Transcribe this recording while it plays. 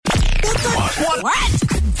What?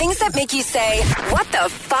 Things that make you say, what the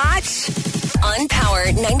fotch? On Power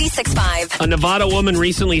 96.5. A Nevada woman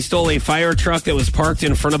recently stole a fire truck that was parked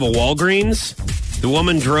in front of a Walgreens. The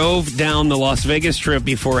woman drove down the Las Vegas Strip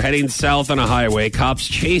before heading south on a highway. Cops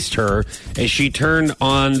chased her as she turned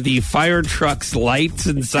on the fire truck's lights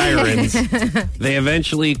and sirens. They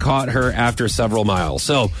eventually caught her after several miles.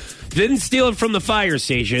 So, didn't steal it from the fire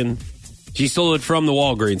station. She stole it from the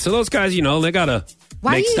Walgreens. So those guys, you know, they got to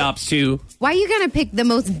make stops too. Why are you going to pick the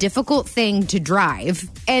most difficult thing to drive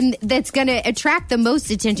and that's going to attract the most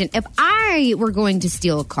attention? If I were going to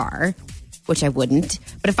steal a car, which I wouldn't,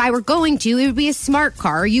 but if I were going to, it would be a smart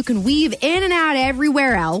car. You can weave in and out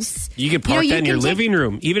everywhere else. You could park that in your living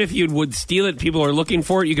room. Even if you would steal it, people are looking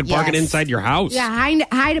for it, you could park it inside your house. Yeah,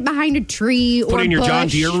 hide it behind a tree or put it in your bush, John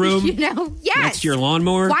Deere room. You know, yes. Next to your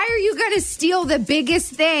lawnmower. Why are you going to steal the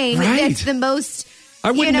biggest thing that's the most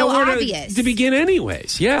I wouldn't know where obvious to begin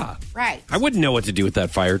anyways. Yeah. Right. I wouldn't know what to do with that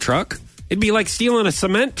fire truck. It'd be like stealing a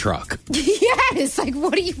cement truck. Yes. Like,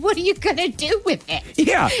 what are you going to do with it?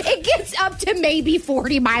 Yeah. It gets up to maybe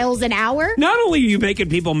 40 miles an hour. Not only are you making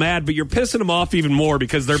people mad, but you're pissing them off even more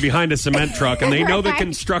because they're behind a cement truck and they know the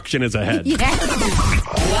construction is ahead. Yes.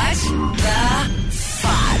 What the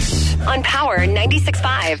fotch? On Power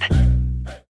 96.5.